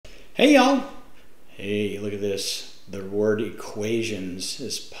Hey y'all! Hey, look at this. The word equations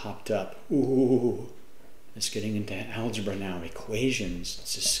has popped up. Ooh, it's getting into algebra now. Equations.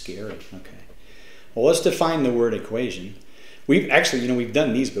 This is scary. Okay. Well, let's define the word equation. We've actually, we've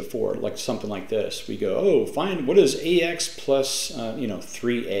done these before, like something like this. We go, oh, find what is ax plus,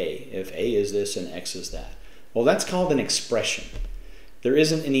 3a, if a is this and x is that. Well, that's called an expression. There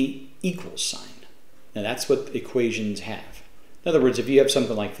isn't any equal sign. Now, that's what equations have. In other words, if you have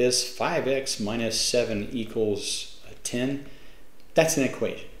something like this, 5x minus 7 equals 10, that's an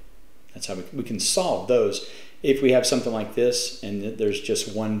equation. That's how we can solve those. If we have something like this and there's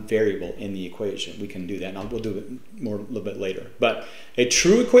just one variable in the equation, we can do that. And we'll do it more a little bit later. But a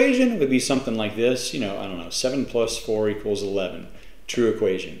true equation would be something like this. I don't know, 7 plus 4 equals 11. True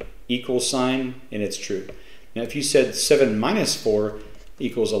equation. Equal sign, and it's true. Now, if you said 7 minus 4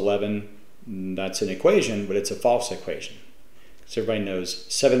 equals 11, that's an equation, but it's a false equation. So everybody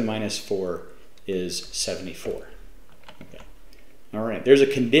knows 7 minus 4 is 74. Okay. All right, there's a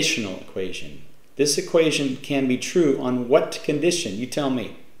conditional equation. This equation can be true on what condition? You tell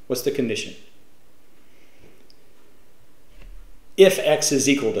me. What's the condition? If x is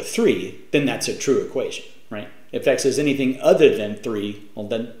equal to 3, then that's a true equation, right? If x is anything other than 3, well,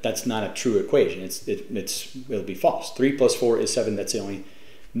 then that's not a true equation. It'll be false. 3 plus 4 is 7. That's the only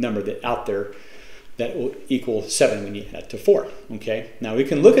number that out there that will equal 7 when you add to 4. Okay. Now we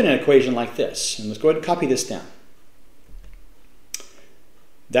can look at an equation like this, and let's go ahead and copy this down.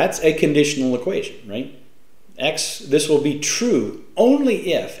 That's a conditional equation, right? This will be true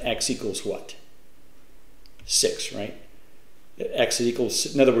only if x equals what? 6, right? X is equal,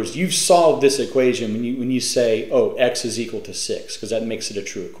 in other words, you've solved this equation when you say, oh, x is equal to 6, because that makes it a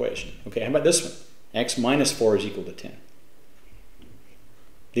true equation. Okay, how about this one? X minus 4 is equal to 10.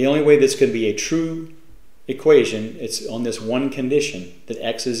 The only way this could be a true equation, it's on this one condition, that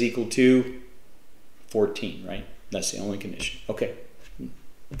x is equal to 14, right? That's the only condition. Okay.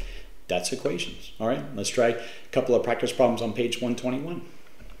 That's equations. All right, let's try a couple of practice problems on page 121.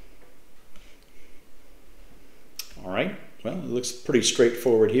 All right, well, it looks pretty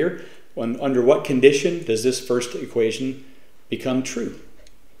straightforward here. Under what condition does this first equation become true?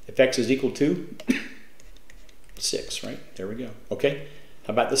 If x is equal to 6, right? There we go. Okay,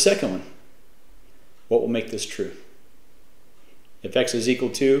 how about the second one? What will make this true? If x is equal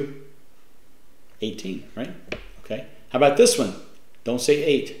to 18, right? Okay, how about this one? Don't say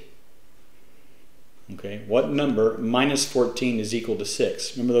 8. Okay, what number minus 14 is equal to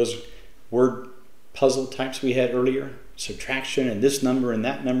 6? Remember those word puzzle types we had earlier? Subtraction and this number and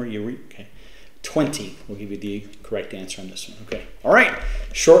that number. Okay, 20 will give you the correct answer on this one. Okay, all right,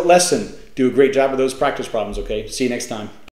 short lesson. Do a great job with those practice problems, okay? See you next time.